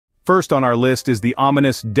First on our list is the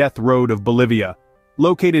ominous Death Road of Bolivia.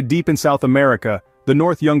 Located deep in South America, the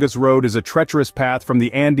North Yungas Road is a treacherous path from the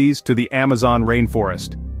Andes to the Amazon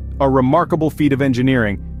rainforest. A remarkable feat of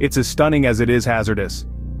engineering, it's as stunning as it is hazardous.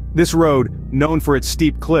 This road, known for its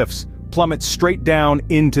steep cliffs, plummets straight down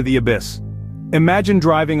into the abyss. Imagine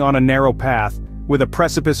driving on a narrow path, with a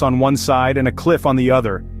precipice on one side and a cliff on the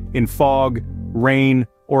other, in fog, rain,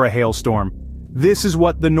 or a hailstorm. This is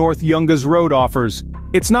what the North Yungas Road offers.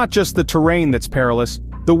 It's not just the terrain that's perilous,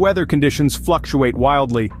 the weather conditions fluctuate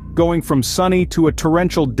wildly, going from sunny to a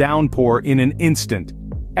torrential downpour in an instant.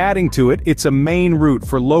 Adding to it, it's a main route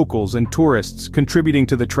for locals and tourists, contributing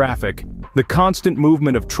to the traffic. The constant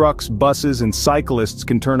movement of trucks, buses, and cyclists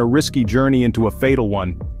can turn a risky journey into a fatal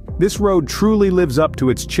one. This road truly lives up to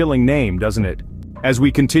its chilling name, doesn't it? As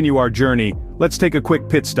we continue our journey, let's take a quick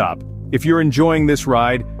pit stop. If you're enjoying this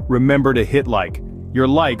ride, remember to hit like. Your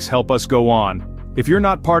likes help us go on. If you're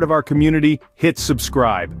not part of our community, hit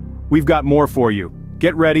subscribe. We've got more for you.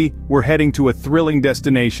 Get ready, we're heading to a thrilling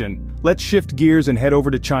destination. Let's shift gears and head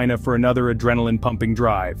over to China for another adrenaline-pumping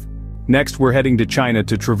drive. Next, we're heading to China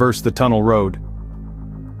to traverse the tunnel road.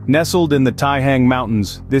 Nestled in the Taihang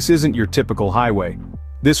Mountains, this isn't your typical highway.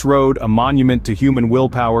 This road, a monument to human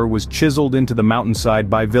willpower, was chiseled into the mountainside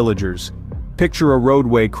by villagers. Picture a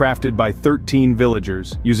roadway crafted by 13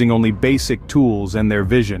 villagers, using only basic tools and their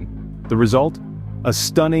vision. The result? A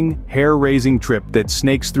stunning, hair-raising trip that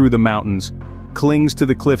snakes through the mountains, clings to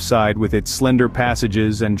the cliffside with its slender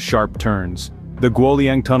passages and sharp turns. The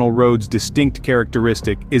Guoliang Tunnel Road's distinct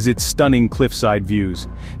characteristic is its stunning cliffside views.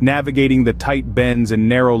 Navigating the tight bends and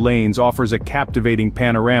narrow lanes offers a captivating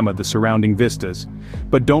panorama of the surrounding vistas.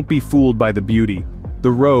 But don't be fooled by the beauty.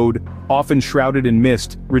 The road, often shrouded in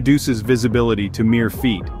mist, reduces visibility to mere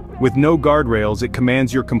feet. With no guardrails, it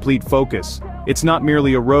commands your complete focus. It's not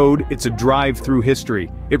merely a road, it's a drive through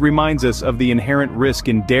history. It reminds us of the inherent risk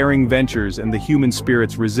in daring ventures and the human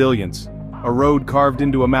spirit's resilience. A road carved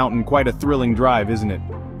into a mountain, quite a thrilling drive, isn't it?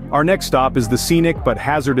 Our next stop is the scenic but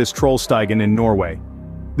hazardous Trollstigen in Norway.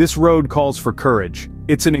 This road calls for courage.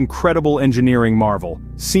 It's an incredible engineering marvel,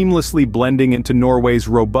 seamlessly blending into Norway's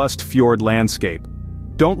robust fjord landscape.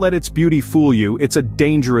 Don't let its beauty fool you, it's a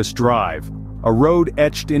dangerous drive. A road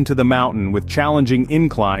etched into the mountain with challenging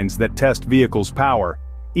inclines that test vehicles' power.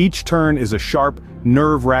 Each turn is a sharp,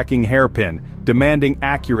 nerve-wracking hairpin, demanding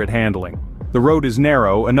accurate handling. The road is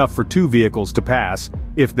narrow, enough for 2 vehicles to pass,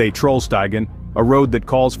 if they Trollstigen, a road that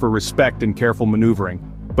calls for respect and careful maneuvering.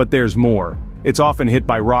 But there's more. It's often hit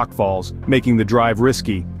by rockfalls, making the drive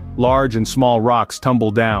risky. Large and small rocks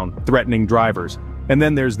tumble down, threatening drivers. And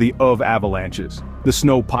then there's the avalanches. The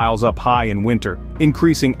snow piles up high in winter,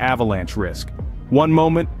 increasing avalanche risk. One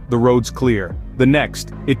moment, the road's clear. The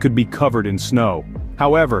next, it could be covered in snow.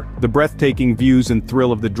 However, the breathtaking views and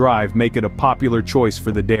thrill of the drive make it a popular choice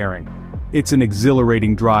for the daring. It's an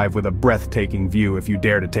exhilarating drive with a breathtaking view if you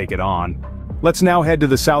dare to take it on. Let's now head to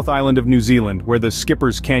the South Island of New Zealand, where the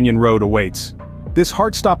Skipper's Canyon Road awaits. This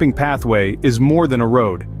heart-stopping pathway is more than a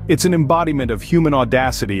road. It's an embodiment of human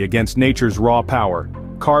audacity against nature's raw power.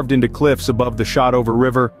 Carved into cliffs above the Shotover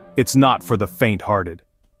River, it's not for the faint-hearted.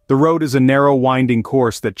 The road is a narrow, winding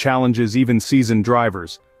course that challenges even seasoned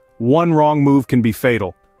drivers. One wrong move can be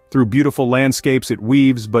fatal. Through beautiful landscapes it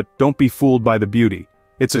weaves, but don't be fooled by the beauty.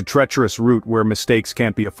 It's a treacherous route where mistakes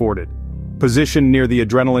can't be afforded. Positioned near the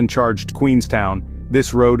adrenaline-charged Queenstown,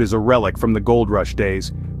 this road is a relic from the gold rush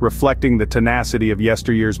days, reflecting the tenacity of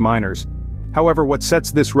yesteryear's miners. However, what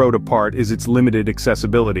sets this road apart is its limited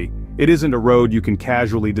accessibility. It isn't a road you can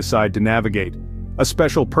casually decide to navigate. A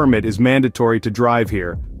special permit is mandatory to drive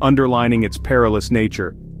here, underlining its perilous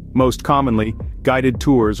nature. Most commonly, guided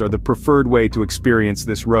tours are the preferred way to experience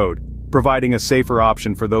this road, providing a safer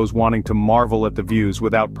option for those wanting to marvel at the views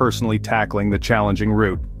without personally tackling the challenging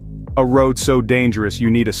route. A road so dangerous you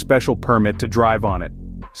need a special permit to drive on it.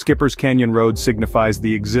 Skipper's Canyon Road signifies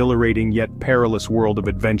the exhilarating yet perilous world of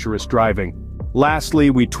adventurous driving. Lastly,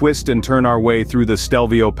 we twist and turn our way through the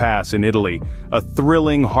Stelvio Pass in Italy. A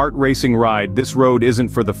thrilling, heart-racing ride, this road isn't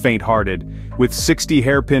for the faint-hearted. With 60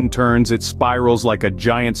 hairpin turns, it spirals like a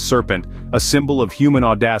giant serpent, a symbol of human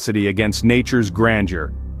audacity against nature's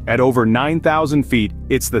grandeur. At over 9,000 feet,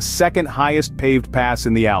 it's the second highest paved pass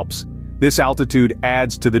in the Alps. This altitude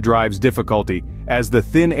adds to the drive's difficulty, as the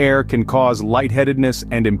thin air can cause lightheadedness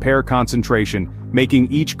and impair concentration,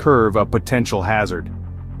 making each curve a potential hazard.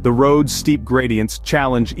 The road's steep gradients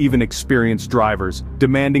challenge even experienced drivers,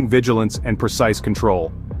 demanding vigilance and precise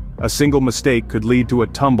control. A single mistake could lead to a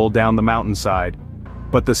tumble down the mountainside.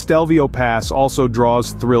 But the Stelvio Pass also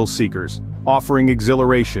draws thrill seekers, offering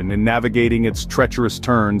exhilaration in navigating its treacherous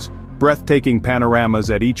turns, breathtaking panoramas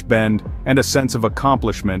at each bend, and a sense of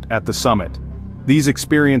accomplishment at the summit. These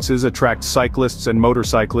experiences attract cyclists and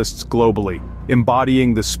motorcyclists globally,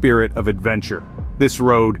 embodying the spirit of adventure. This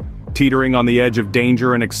road, teetering on the edge of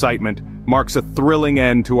danger and excitement, marks a thrilling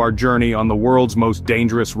end to our journey on the world's most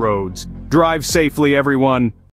dangerous roads. Drive safely, everyone!